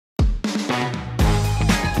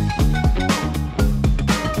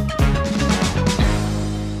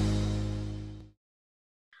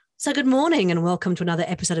So good morning and welcome to another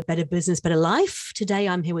episode of Better Business, Better Life. Today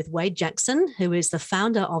I'm here with Wade Jackson, who is the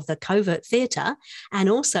founder of the Covert Theatre and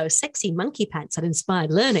also Sexy Monkey Pants at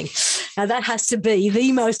Inspired Learning. Now that has to be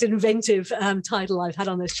the most inventive title I've had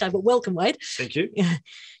on this show, but welcome, Wade. Thank you. Yeah,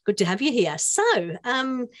 good to have you here. So you're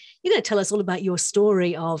going to tell us all about your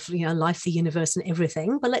story of life, the universe and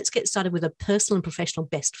everything, but let's get started with a personal and professional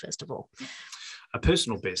best first of all. A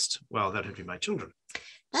personal best? Well, that would be my children.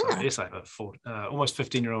 So yes, I have a almost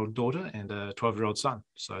 15-year-old daughter and a 12-year-old son.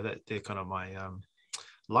 So they're kind of my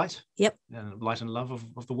light. Yep. And light and love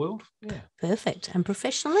of the world. Yeah. Perfect. And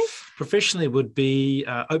professionally? Professionally would be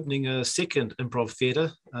opening a second improv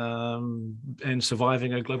theatre and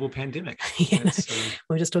surviving a global pandemic. We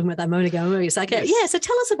were just talking about that a moment ago. Yes. Okay. Yeah. So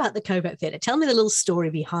tell us about the Covert Theatre. Tell me the little story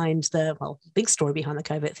behind big story behind the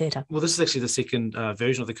Covert Theatre. Well, this is actually the second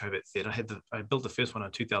version of the Covert Theatre. I built the first one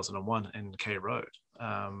in 2001 in K Road.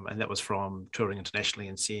 And that was from touring internationally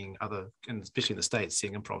and seeing and especially in the States,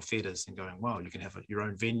 seeing improv theatres and going, wow, you can have your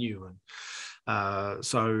own venue. And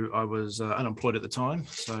so I was unemployed at the time,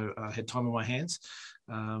 so I had time on my hands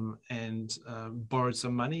and borrowed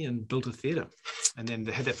some money and built a theatre. And then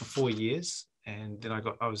they had that for 4 years. And then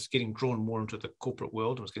I was getting drawn more into the corporate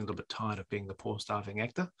world. I was getting a little bit tired of being the poor starving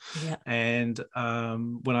actor. Yeah. And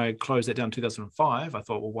when I closed that down in 2005, I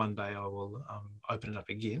thought, well, one day I will open it up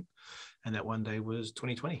again. And that one day was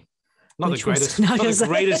 2020. Not the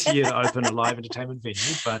greatest year to open a live entertainment venue,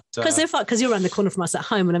 but because you're around the corner from us at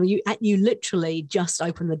home, and I mean, you literally just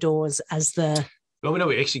opened the doors as the. Well, no,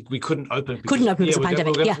 we couldn't open. Because of the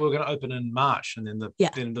pandemic. We were going to open in March, and then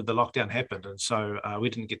the lockdown happened, and so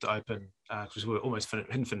we didn't get to open because we were almost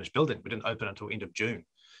hadn't finished building. We didn't open until end of June,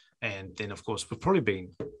 and then of course I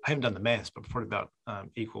haven't done the maths, but probably about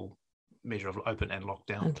equal measure of open and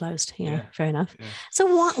lockdown and closed. Yeah, fair enough. Yeah.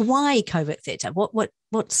 So why Covert Theatre?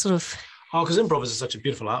 What sort of? Oh, because improv is such a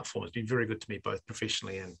beautiful art form. It's been very good to me both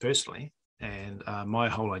professionally and personally. And my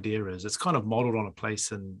whole idea is it's kind of modeled on a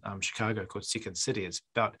place in Chicago called Second City. It's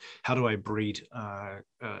about how do I breed,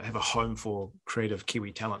 have a home for creative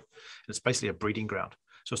Kiwi talent. And it's basically a breeding ground.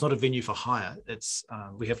 So it's not a venue for hire. It's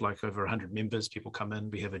we have like over 100 members. People come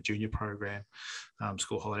in. We have a junior program,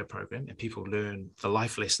 school holiday program, and people learn the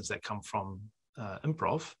life lessons that come from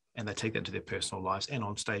improv, and they take that into their personal lives and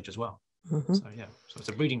on stage as well. Mm-hmm. So it's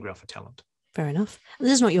a breeding ground for talent. Fair enough.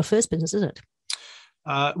 This is not your first business, is it?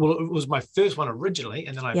 Well, it was my first one originally,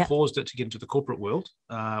 and then I paused it to get into the corporate world,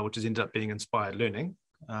 which has ended up being Inspired Learning,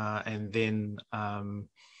 and then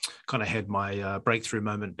kind of had my breakthrough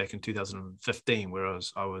moment back in 2015, where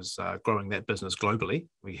I was growing that business globally.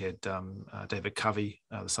 We had David Covey,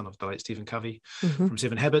 the son of the late Stephen Covey, from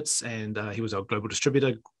Seven Habits, and he was our global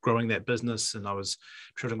distributor, growing that business. And I was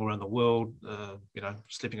traveling around the world,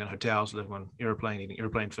 sleeping in hotels, living on airplane, eating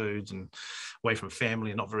airplane foods, and away from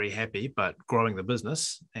family, and not very happy, but growing the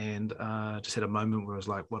business. And just had a moment where I was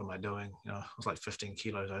like, what am I doing? I was like 15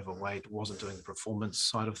 kilos overweight, wasn't doing the performance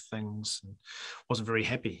side of things, and wasn't very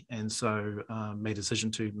happy. And so made a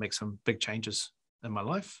decision to make some big changes in my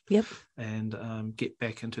life and get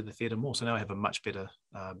back into the theatre more. So now I have a much better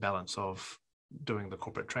balance of doing the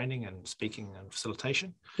corporate training and speaking and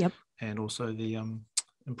facilitation and also the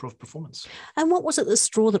improv performance. And what was it, the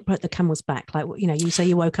straw that broke the camel's back? Like, you say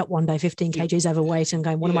you woke up one day 15 kgs overweight and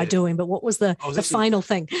going, what am I doing? But what was the final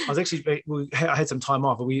thing? I had some time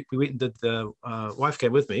off, but we went and did the wife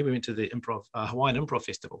came with me. We went to the Hawaiian Improv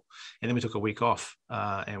Festival, and then we took a week off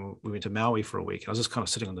and we went to Maui for a week. I was just kind of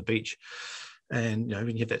sitting on the beach, and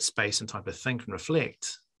when you have that space and time to think and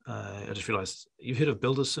reflect, I just realized, you've heard of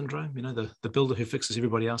builder's syndrome, the builder who fixes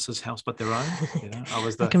everybody else's house but their own.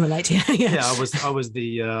 I can relate to you. I was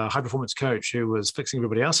the high performance coach who was fixing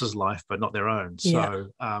everybody else's life but not their own. So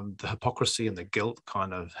the hypocrisy and the guilt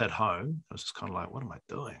kind of hit home. I was just kind of like, what am I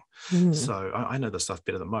doing? So I know this stuff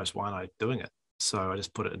better than most. Why am I doing it? So I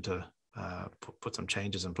just put it into put some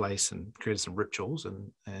changes in place and created some rituals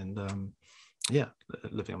and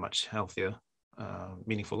living a much healthier,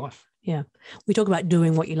 meaningful life. Yeah. We talk about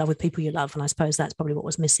doing what you love with people you love. And I suppose that's probably what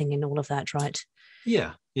was missing in all of that, right?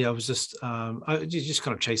 Yeah. I was just just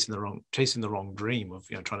kind of chasing the wrong dream of,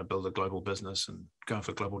 trying to build a global business and going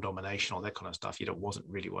for global domination, all that kind of stuff. It wasn't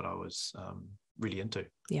really what I was really into.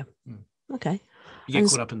 Yeah. Okay. You get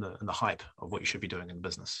caught up in the hype of what you should be doing in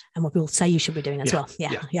business. And what people say you should be doing as well.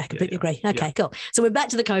 Yeah, completely agree. Okay, cool. So we're back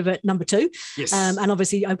to the Covert number 2. Yes. And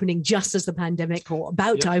obviously opening just as the pandemic, or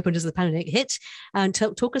about to open as the pandemic hit. And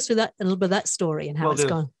talk us through that, a little bit of that story and how it's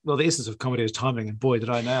gone. Well, the essence of comedy is timing, and boy, did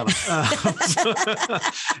I nail it.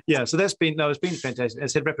 So it's been fantastic.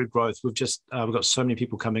 It's had rapid growth. We've got so many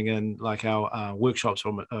people coming in, like our workshops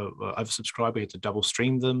are oversubscribed. We had to double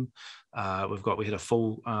stream them. We had a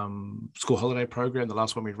full school holiday program, the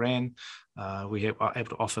last one we ran. We are able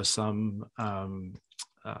to offer some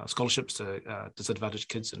scholarships to disadvantaged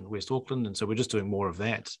kids in West Auckland, and so we're just doing more of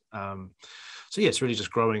that. It's really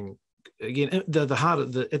just growing. Again, the heart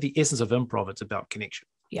of the essence of improv, it's about connection.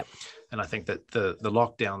 Yep. And I think that the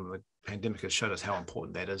lockdown, the pandemic has showed us how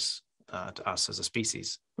important that is to us as a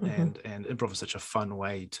species. And improv is such a fun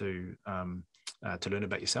way to learn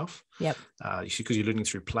about yourself. Yep. Because you're learning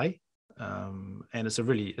through play. And it's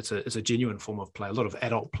a genuine form of play. A lot of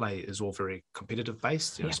adult play is all very competitive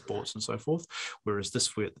based, sports and so forth. Whereas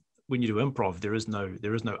when you do improv, there is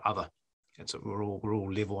no other. And so we're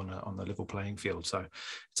all level on the level playing field. So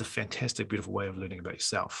it's a fantastic, beautiful way of learning about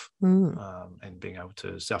yourself and being able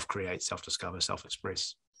to self-create, self-discover,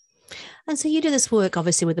 self-express. And so you do this work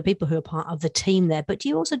obviously with the people who are part of the team there, but do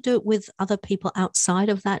you also do it with other people outside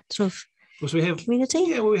of that sort of community?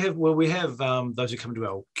 Yeah, we have those who come to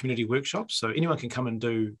our community workshops. So anyone can come and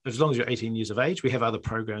do, as long as you're 18 years of age. We have other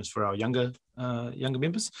programs for our younger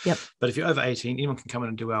members. Yep. But if you're over 18, anyone can come in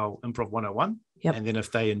and do our Improv 101. Yep. And then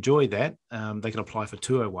if they enjoy that, they can apply for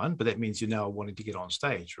 201, but that means you're now wanting to get on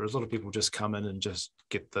stage. Whereas a lot of people just come in and just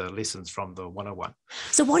get the lessons from the 101.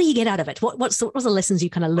 So what do you get out of it? What's the lessons you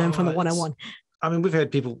kind of learn from the 101? I mean, we've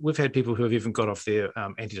had people who have even got off their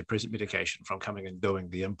antidepressant medication from coming and doing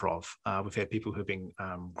the improv. We've had people who've been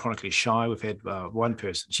chronically shy. We've had one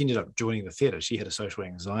person, she ended up joining the theatre. She had a social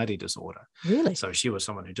anxiety disorder. Really? So she was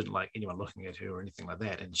someone who didn't like anyone looking at her or anything like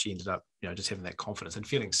that. And she ended up, just having that confidence and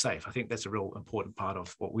feeling safe. I think that's a real important part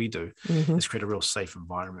of what we do, is create a real safe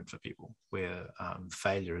environment for people where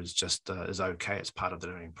failure is just is okay. It's part of the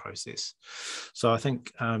learning process. So I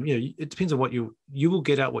think, it depends on what you will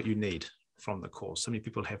get out what you need from the course. So many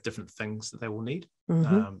people have different things that they will need.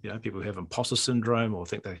 People who have imposter syndrome or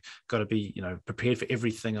think they've got to be, prepared for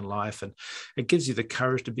everything in life. And it gives you the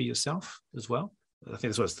courage to be yourself as well. I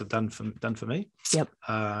think that's what it's done for me. Yep.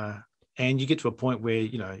 And you get to a point where,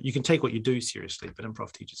 you can take what you do seriously, but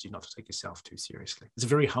improv teaches you not to take yourself too seriously. It's a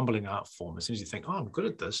very humbling art form. As soon as you think, oh, I'm good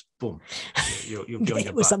at this, boom, you'll be on your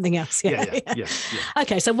butt. With something else. Yeah.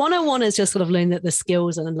 Okay, so 101 is just sort of learning the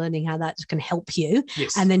skills and learning how that can help you.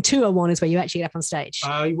 Yes. And then 201 is where you actually get up on stage.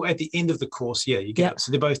 At the end of the course, you get up.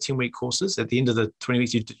 So they're both 10-week courses. At the end of the 20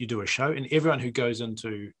 weeks, you do a show. And everyone who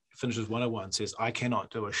finishes 101 says, I cannot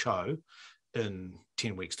do a show in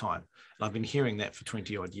 10 weeks time. And I've been hearing that for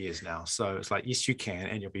 20 odd years now. So it's like, yes, you can,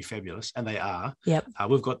 and you'll be fabulous. And they are. Yep.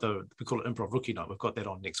 We've got we call it Improv Rookie Night. We've got that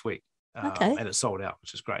on next week. Okay. And it's sold out,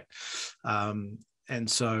 which is great. And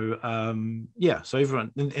so, so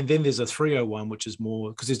everyone, and then there's a 301, which is more,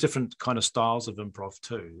 because there's different kind of styles of improv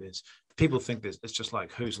too. There's people think it's just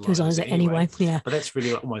like whose line is it anyway? Yeah. But that's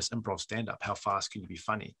really almost improv stand-up. How fast can you be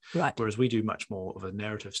funny? Right. Whereas we do much more of a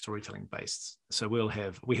narrative storytelling based. So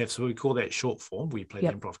we call that short form, where you play the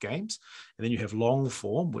improv games. And then you have long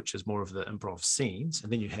form, which is more of the improv scenes.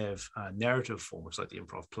 And then you have narrative form, which is like the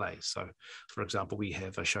improv play. So for example, we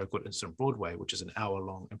have a show called Instant Broadway, which is an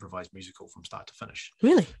hour-long improvised musical from start to finish.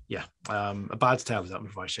 Really? Yeah. A Bard's Tale is an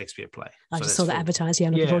improvised Shakespeare play. I just saw the advertised. Yeah,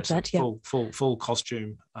 I'm looking forward to that. Yeah. Full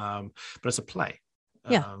costume. But it's a play.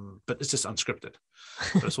 But it's just unscripted.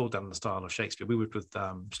 But it's all done in the style of Shakespeare. We worked with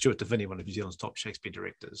Stuart Deviney, one of New Zealand's top Shakespeare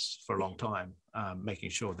directors, for a long time, making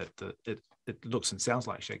sure that it looks and sounds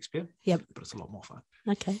like Shakespeare. Yep. But it's a lot more fun.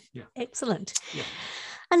 Okay. Yeah. Excellent. Yeah.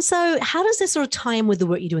 And so how does this sort of tie in with the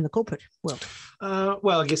work you do in the corporate world?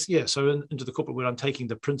 Well, I guess, So into the corporate world, I'm taking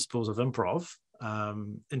the principles of improv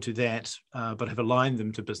into that, but have aligned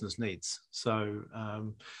them to business needs. So,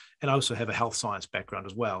 and I also have a health science background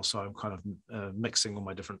as well. So I'm kind of mixing all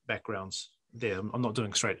my different backgrounds there. I'm not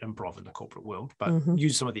doing straight improv in the corporate world, but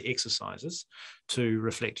use some of the exercises to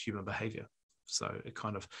reflect human behavior. So it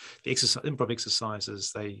kind of, improv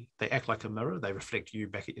exercises, they act like a mirror. They reflect you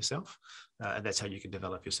back at yourself. And that's how you can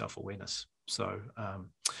develop your self-awareness. So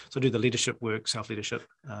I do the leadership work, self-leadership,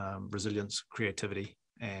 resilience, creativity,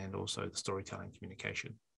 and also the storytelling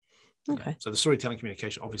communication. Okay. So the storytelling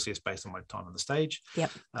communication obviously is based on my time on the stage.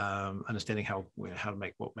 Yep. Understanding how to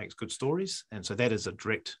make what makes good stories, and so that is a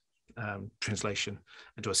direct translation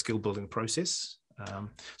into a skill building process.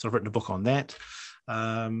 So I've written a book on that.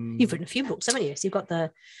 You've written a few books, haven't you? So you've got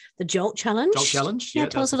the Jolt Challenge. Jolt Challenge. Yeah,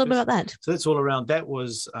 tell us a little bit about that. So that's all around. That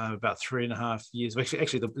was about 3.5 years.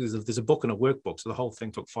 Actually, there's a book and a workbook. So the whole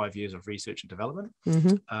thing took 5 years of research and development.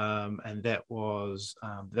 And that was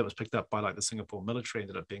picked up by like the Singapore military.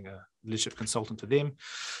 Ended up being a leadership consultant to them,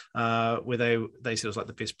 where they said it was like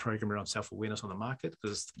the best program around self-awareness on the market,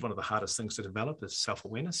 because one of the hardest things to develop is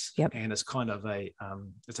self-awareness. And it's kind of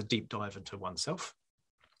it's a deep dive into oneself.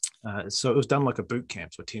 So it was done like a boot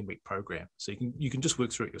camp, so a 10-week program. So you can just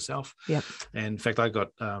work through it yourself. And in fact, I got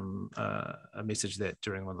a message that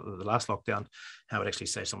during the last lockdown, how it actually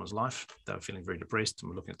saved someone's life. They were feeling very depressed and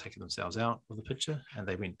were looking at taking themselves out with the picture, and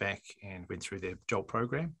they went back and went through their Jolt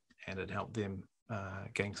program, and it helped them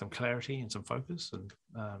gain some clarity and some focus. And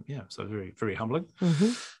so very, very humbling.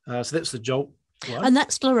 So that's the Jolt. Right. And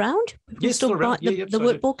that's still around? Yes, still around. The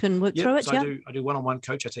workbook and work through it. So I do one-on-one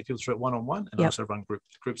coach. I take people through it one-on-one, and I also run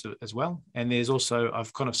groups as well. And there's also,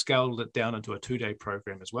 I've kind of scaled it down into a 2-day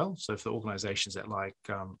program as well. So for organizations that like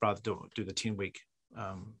rather do the 10-week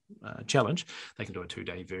challenge, they can do a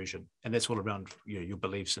 2-day version, and that's all around your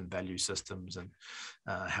beliefs and value systems, and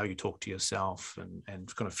how you talk to yourself,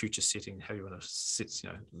 and kind of future setting, how you want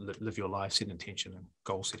to live your life, set intention and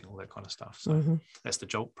goal setting, all that kind of stuff. So that's the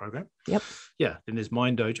Jolt program. Then there's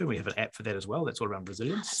Mind Dojo. We have an app for that as well. That's all around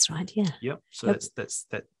resilience. That's right. So that's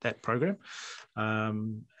that program,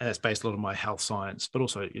 and it's based a lot on my health science, but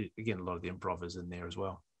also again a lot of the improv is in there as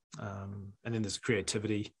well. And then there's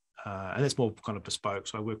creativity. And that's more kind of bespoke.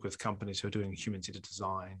 So I work with companies who are doing human-centered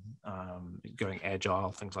design, going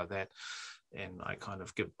agile, things like that. And I kind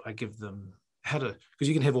of give them how to, because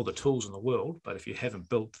you can have all the tools in the world, but if you haven't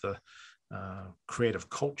built the creative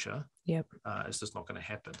culture, it's just not going to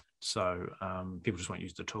happen. So people just won't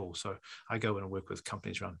use the tool. So I go in and work with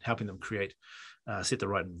companies around helping them set the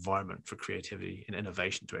right environment for creativity and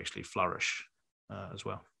innovation to actually flourish as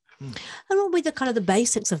well. And what would be the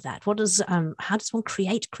basics of that? How does one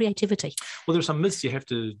create creativity? Well, there's some myths you have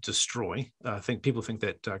to destroy. I think people think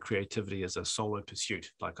that creativity is a solo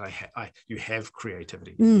pursuit. Like you have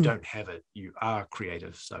creativity. You don't have it. You are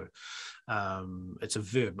creative. So it's a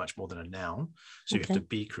verb much more than a noun. So you have to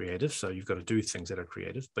be creative. So you've got to do things that are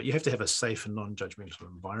creative, but you have to have a safe and non-judgmental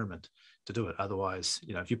environment to do it. Otherwise,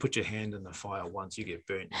 if you put your hand in the fire once, you get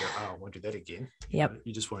burnt. You go, oh, I won't do that again.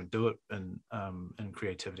 You just won't do it in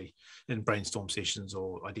creativity, in brainstorm sessions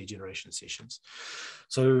or idea generation sessions.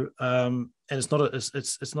 So and it's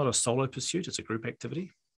not a solo pursuit. It's a group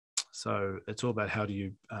activity. So it's all about how do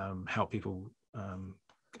you help people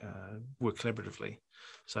work collaboratively.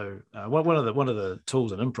 So one of the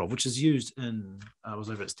tools in improv, which is used I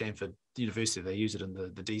was over at Stanford University, they use it in the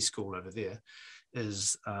D school over there,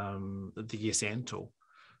 is the Yes and tool.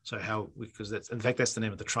 So because that's the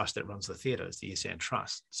name of the trust that runs the theatre, is the Yes and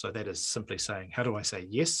Trust. So that is simply saying, how do I say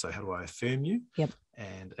yes? So how do I affirm you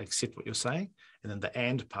and accept what you're saying? And then the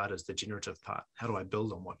and part is the generative part. How do I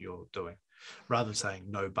build on what you're doing? Rather than saying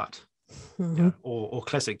no, but. Or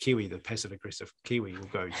classic Kiwi, the passive aggressive Kiwi will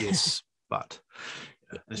go yes, but.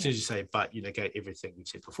 As soon as you say but, you negate everything you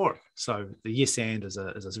said before. So the yes and is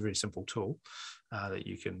a very simple tool that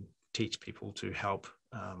you can teach people to help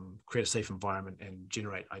create a safe environment and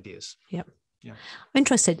generate ideas. I'm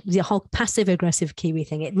interested, the whole passive aggressive Kiwi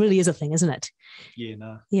thing, it really is a thing, isn't it? We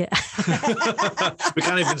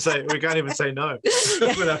can't even say no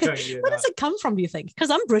without going, where does it come from, do you think?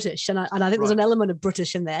 Because I'm British, and I think there's an element of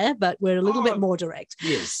British in there, but we're a little bit more direct.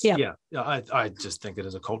 I just think it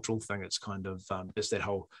is a cultural thing. It's kind of it's that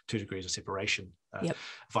whole 2 degrees of separation.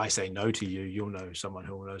 If I say no to you, you'll know someone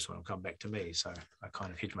who will know someone will come back to me. So I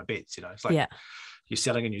kind of hedge my bets. It's like you're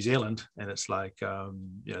selling in New Zealand, and it's like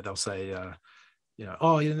they'll say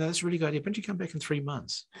that's a really good idea. Why don't you come back in 3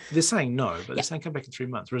 months? They're saying no, but they're saying come back in 3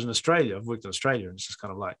 months. Whereas in Australia, I've worked in Australia, and it's just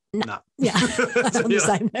kind of like, nah. I'm the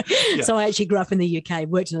same. So I actually grew up in the UK,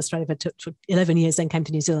 worked in Australia for 11 years, then came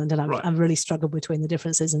to New Zealand, and I've really struggled between the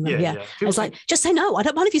differences in them. It's like, just say no. I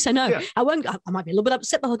don't mind if you say no. I won't. I might be a little bit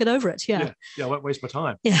upset, but I'll get over it. I won't waste my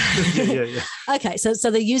time. Okay,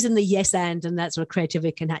 so they're using the yes and that sort of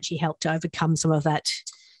creativity can actually help to overcome some of that.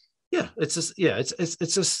 It's just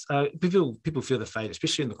people feel the fate,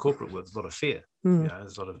 especially in the corporate world. There's a lot of fear.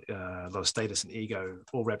 There's a lot of status and ego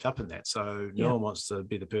all wrapped up in that. So no one wants to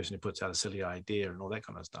be the person who puts out a silly idea and all that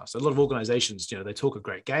kind of stuff. So a lot of organizations, they talk a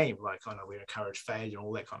great game, like, we encourage failure and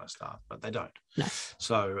all that kind of stuff, but they don't. No.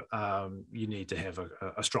 So you need to have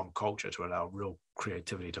a strong culture to allow real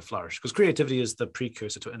creativity to flourish, because creativity is the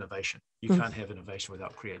precursor to innovation. You can't have innovation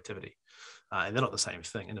without creativity. And they're not the same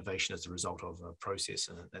thing. Innovation is the result of a process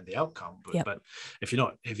and the outcome. But if you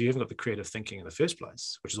haven't got the creative thinking in the first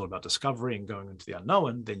place, which is all about discovery and going into the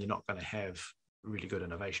unknown, then you're not going to have really good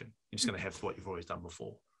innovation. You're just going to have what you've always done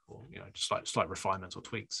before, or just slight refinements or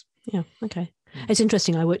tweaks. Yeah. Okay. It's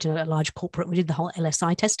interesting. I worked in a large corporate. We did the whole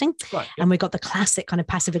LSI testing, right, and we got the classic kind of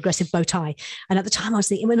passive aggressive bow tie. And at the time, I was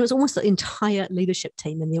thinking, it was almost the entire leadership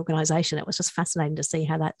team in the organization. It was just fascinating to see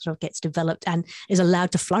how that sort of gets developed and is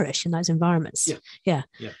allowed to flourish in those environments. Yeah.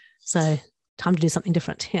 So time to do something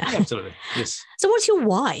different. Yeah. Absolutely. Yes. So what's your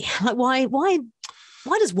why? Like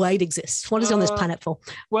why does Wade exist? What is he on this planet for?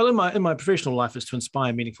 Well, in my professional life is to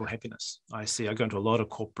inspire meaningful happiness. I go into a lot of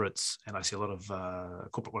corporates, and I see a lot of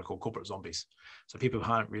what I call corporate zombies. So people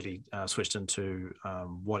who aren't really switched into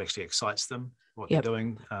what actually excites them, what they're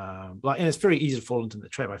doing. And it's very easy to fall into the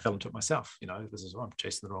trap. I fell into it myself. This is I'm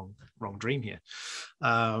chasing the wrong dream here.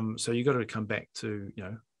 So you got to come back to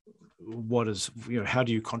what is how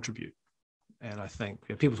do you contribute? And I think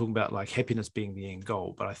people talk about like happiness being the end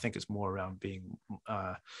goal, but I think it's more around being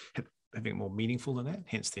having more meaningful than that,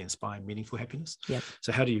 hence the inspiring meaningful happiness. Yep.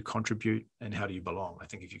 So how do you contribute and how do you belong? I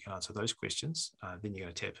think if you can answer those questions, then you're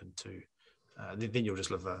going to tap into, then you'll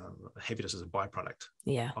just live happiness as a byproduct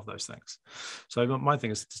of those things. So my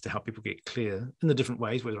thing is just to help people get clear in the different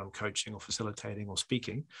ways, whether I'm coaching or facilitating or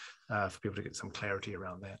speaking, for people to get some clarity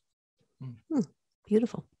around that.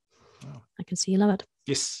 Beautiful. Wow. I can see you love it.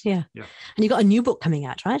 Yes. Yeah. And you've got a new book coming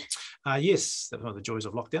out, right? Yes. That's one of the joys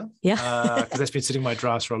of lockdown. Yeah. Because that's been sitting in my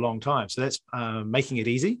drafts for a long time. So that's Making It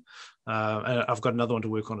Easy. And I've got another one to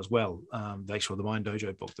work on as well. The Mind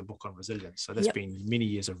Dojo book, the book on resilience. So that's been many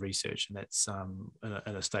years of research, and that's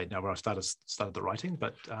in a state now where I started the writing.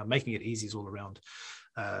 But Making It Easy is all around.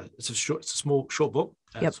 It's a short book.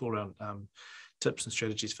 It's all around tips and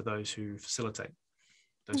strategies for those who facilitate.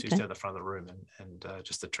 Those who stay at the front of the room, and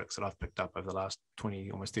just the tricks that I've picked up over the last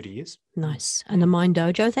 20, almost 30 years. Nice. And the Mind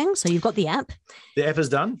Dojo thing. So you've got the app. The app is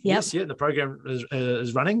done. Yep. Yes. Yeah. The program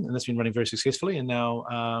is running, and that's been running very successfully. And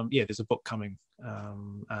now, there's a book coming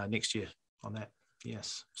next year on that.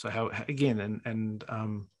 Yes. So how to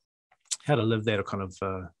live that kind of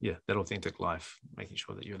that authentic life, making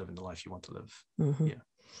sure that you're living the life you want to live. Mm-hmm. Yeah.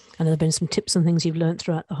 And there have been some tips and things you've learned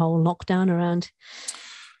throughout the whole lockdown around.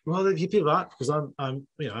 Well, people are, because I'm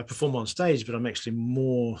I perform on stage, but I'm actually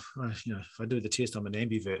more, if I do the test, I'm an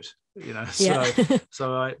ambivert, but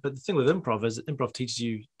the thing with improv is improv teaches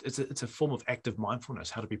you, it's a form of active mindfulness,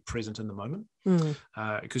 how to be present in the moment.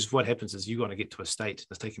 Because what happens is you want to get to a state,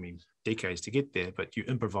 it's taken me decades to get there, but you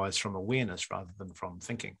improvise from awareness rather than from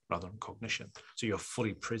thinking, rather than cognition. So you're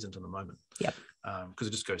fully present in the moment. Yep. Because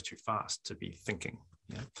it just goes too fast to be thinking.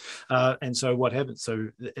 And so what happens? So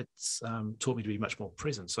it's taught me to be much more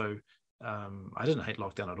present. So I didn't hate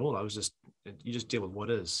lockdown at all. You just deal with what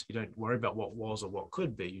is. You don't worry about what was or what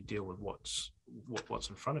could be. You deal with what's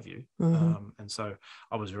in front of you. And so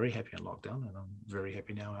I was very happy in lockdown, and I'm very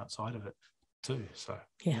happy now outside of it too. So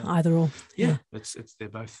either or. They're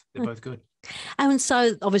both good. And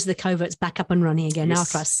so obviously the Covert's back up and running again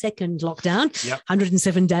after our second lockdown,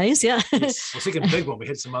 107 days. Yes. Well, second big one. We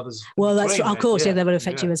had some others. Well, that's of course. That would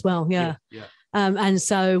affect you as well. Yeah. And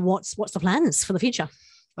so what's the plans for the future?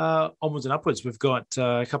 Onwards and upwards. We've got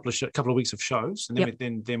a couple of weeks of shows, and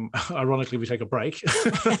then ironically we take a break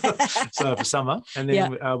so for summer, and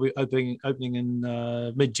then we're opening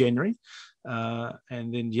in mid-January.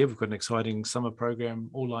 And then we've got an exciting summer program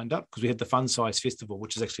all lined up, because we had the Fun Size Festival,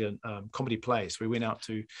 which is actually a comedy play. So we went out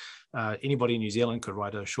to anybody in New Zealand could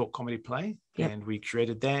write a short comedy play, and we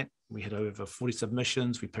created that. We had over 40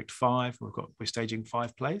 submissions. We picked 5. We're staging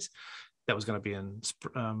 5 plays. That was going to be in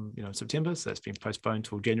September, so that's been postponed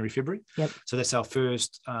till January, February. So that's our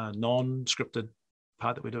first non-scripted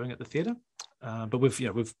part that we're doing at the theatre. But we're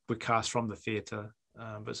cast from the theatre.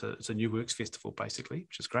 But it's a new works festival basically,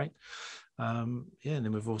 which is great. And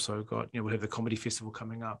then we've also got, we'll have the comedy festival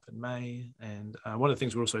coming up in May. And one of the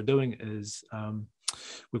things we're also doing is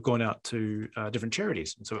we've gone out to different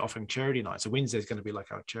charities. And so we're offering charity night. So Wednesday is going to be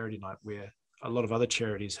like our charity night, where a lot of other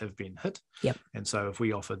charities have been hit. And so if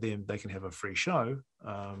we offer them, they can have a free show,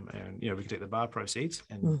 and we can take the bar proceeds,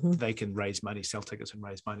 and they can raise money, sell tickets and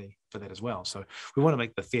raise money for that as well. So we want to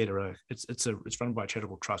make the theatre it's run by a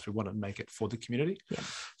charitable trust. We want to make it for the community.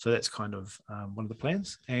 So that's kind of one of the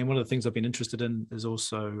plans. And one of the things I've been interested in is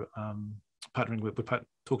also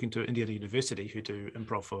talking to Indiana University, who do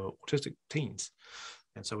improv for autistic teens.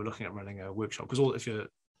 And so we're looking at running a workshop, because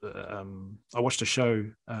I watched a show,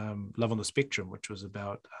 Love on the Spectrum, which was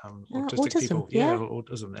about autistic people.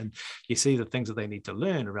 Autism. And you see the things that they need to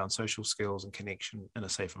learn around social skills and connection in a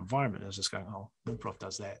safe environment. I was just going, improv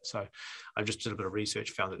does that. So I just did a bit of research,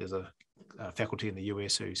 found that there's a faculty in the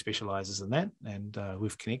US who specializes in that, and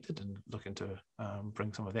we've connected and looking to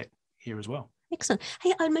bring some of that here as well. Excellent.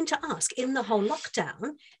 Hey, I meant to ask, in the whole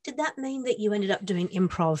lockdown, did that mean that you ended up doing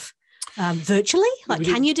improv virtually? Like,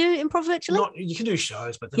 can you do improv virtually? You can do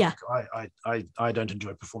shows, but I don't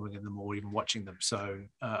enjoy performing in them or even watching them. So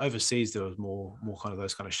overseas, there was more kind of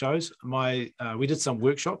those kind of shows. We did some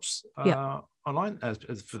workshops online as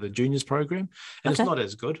for the juniors program, and it's not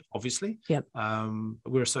as good, obviously.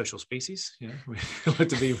 We're a social species, we like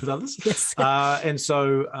to be with others. Yes. And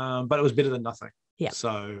so, but it was better than nothing. Yeah.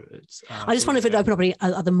 So it's. I just wonder if it opened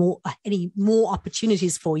up any more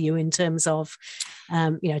opportunities for you in terms of,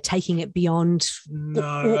 taking it beyond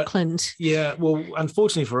Auckland. Yeah. Well,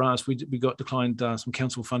 unfortunately for us, we got declined some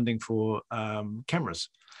council funding for cameras.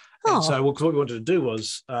 And so what we wanted to do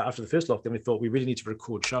was, after the first lockdown, we thought we really need to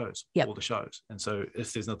record shows, all the shows. And so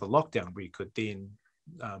if there's another lockdown, we could then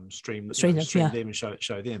stream them and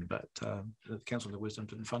show them. But the council of the wisdom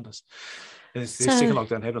didn't fund us. And the second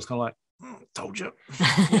lockdown happened. It's kind of like, told you.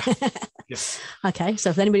 Yes. Okay.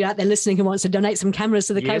 So if anybody out there listening who wants to donate some cameras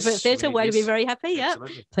to the Covert Theatre, Wade would be very happy. Yeah.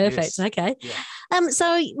 Perfect. Yes. Okay. Yeah.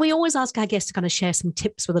 So we always ask our guests to kind of share some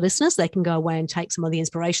tips with the listeners. They can go away and take some of the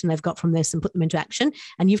inspiration they've got from this and put them into action.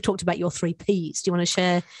 And you've talked about your 3 Ps. Do you want to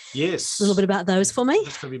share a little bit about those for me?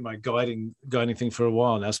 That's going to be my guiding thing for a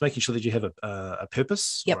while now. It's making sure that you have a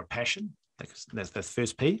purpose or a passion. That's the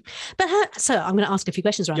first P. But so I'm going to ask a few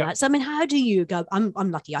questions around that. So I mean, how do you go? I'm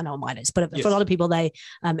lucky, I know mine is, but for a lot of people, they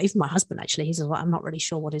even my husband actually, he says, well, I'm not really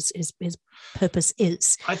sure what his purpose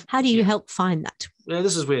is. How do you help find that? Yeah,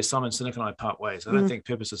 this is where Simon Sinek and I part ways. I don't think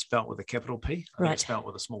purpose is spelt with a capital P. I think it's spelt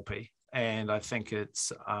with a small p. And I think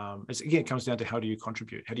it's again, it comes down to how do you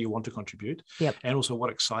contribute? How do you want to contribute? And also what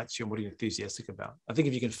excites you and what are you enthusiastic about? I think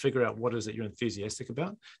if you can figure out what it is that you're enthusiastic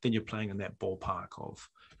about, then you're playing in that ballpark of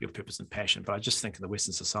your purpose and passion. But I just think in the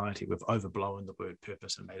Western society, we've overblown the word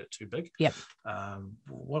purpose and made it too big.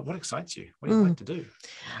 What excites you? What do you like to do?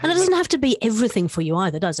 And it doesn't have to be everything for you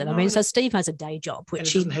either, does it? No, I mean, so Steve has a day job, which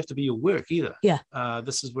it doesn't have to be your work either.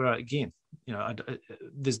 This is where, again,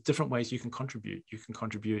 there's different ways you can contribute. You can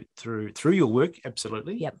contribute through your work,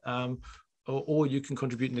 absolutely. Or you can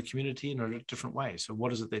contribute in the community in a different way. So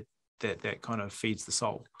what is it that kind of feeds the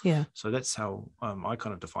soul? So that's how I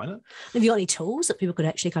kind of define it. Have you got any tools that people could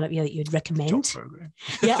actually kind of that you'd recommend? Jolt program.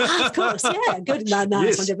 Of course. Yeah, good. No,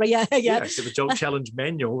 yes. It's different. Yeah. So the Jolt challenge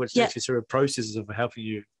manual, which is actually sort of processes of helping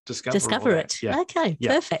you discover it. Okay,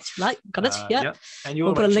 perfect. Right, got it. And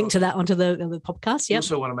we'll put a link to that onto the podcast. You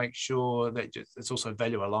also want to make sure that it's also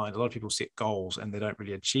value aligned. A lot of people set goals and they don't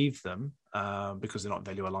really achieve them because they're not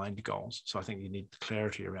value aligned goals. So I think you need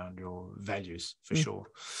clarity around your values for sure.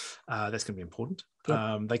 That's going to be important.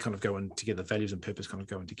 They kind of go in together. Values and purpose kind of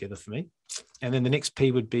go in together for me. And then the next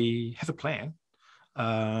P would be have a plan.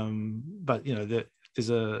 But there's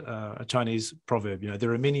a Chinese proverb,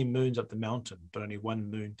 there are many moons up the mountain, but only one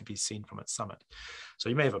moon to be seen from its summit. So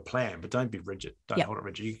you may have a plan, but don't be rigid. Don't hold it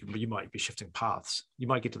rigid. You might be shifting paths. You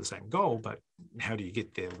might get to the same goal, but how do you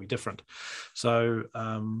get there will be different. So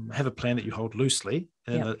have a plan that you hold loosely.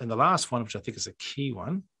 And the last one, which I think is a key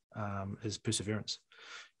one, is perseverance.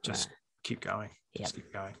 Just keep going. Just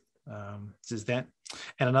keep going. There's that.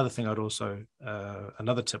 And another thing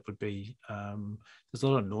another tip would be there's a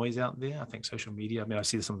lot of noise out there. I think social media, I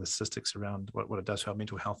see some of the statistics around what it does for our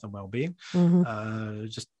mental health and well-being.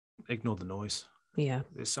 Just ignore the noise.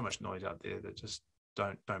 There's so much noise out there that just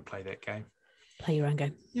don't play that game. Play your own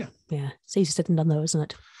game. Yeah. It's easier said than done though, isn't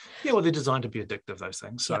it? Yeah, well, they're designed to be addictive, those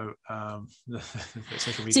things. So,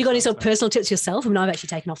 social media. So you got any sort of personal tips yourself? I've actually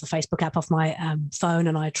taken off the Facebook app off my phone,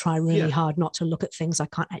 and I try really hard not to look at things I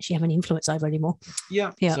can't actually have any influence over anymore.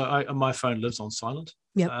 So my phone lives on silent.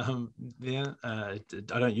 I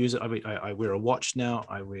don't use it. I wear a watch now.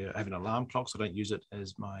 I have an alarm clock, so I don't use it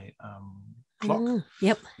as my clock.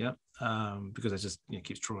 Because it just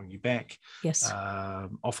keeps drawing you back.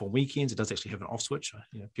 Off on weekends, it does actually have an off switch.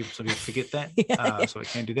 Some people forget that, so it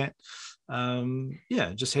can do that.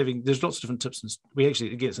 There's lots of different tips, and we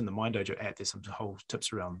actually get in the Mind Dojo app. There's some whole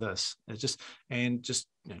tips around this. It's just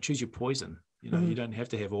choose your poison. You don't have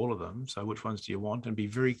to have all of them. So which ones do you want, and be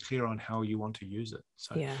very clear on how you want to use it.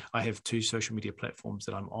 So I have 2 social media platforms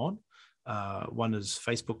that I'm on. One is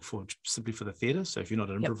Facebook simply for the theatre. So if you're not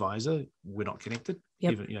an improviser, we're not connected.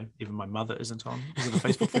 Even my mother isn't a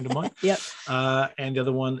Facebook friend of mine. And the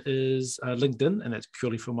other one is LinkedIn, and that's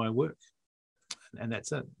purely for my work, and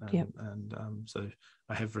that's it. So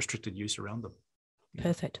I have restricted use around them.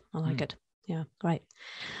 Perfect. I like it. Yeah, great.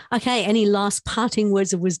 Okay. Any last parting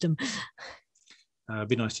words of wisdom?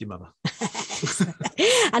 Be nice to your mother.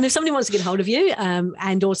 And if somebody wants to get hold of you,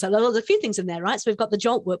 and also there's a few things in there, right? So we've got the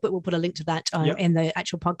Jolt workbook. We'll put a link to that in the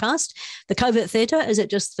actual podcast. The Covert Theatre, is it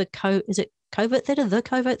just is it Covert Theatre? The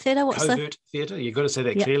Covert Theatre? What's Covert Theatre. You've got to say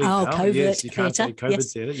that clearly. Oh, now. Covert Yes, you can't Theatre. say Covert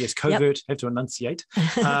Theatre. Yes, Covert. Have to enunciate.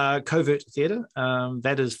 Covert Theatre.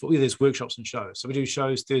 That is for there's workshops and shows. So we do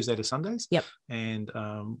shows Thursday to Sundays. Yep. And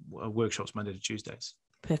workshops Monday to Tuesdays.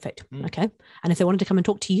 Perfect. Okay. And if they wanted to come and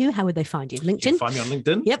talk to you, how would they find you? LinkedIn? You can find me on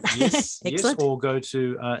LinkedIn. Yep. Yes. Excellent. Yes. Or go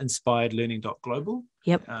to inspiredlearning.global.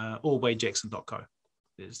 Yep. Or wadejackson.co.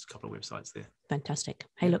 There's a couple of websites there. Fantastic.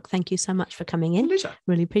 Hey, look, thank you so much for coming in. Pleasure.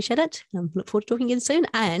 Really appreciate it. Look forward to talking again soon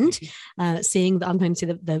and seeing I'm going to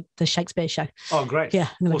see the Shakespeare show. Oh, great. Yeah,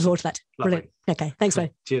 I'm looking forward to that. Lovely. Brilliant. Okay. Thanks,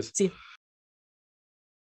 Wade. Cheers. See you.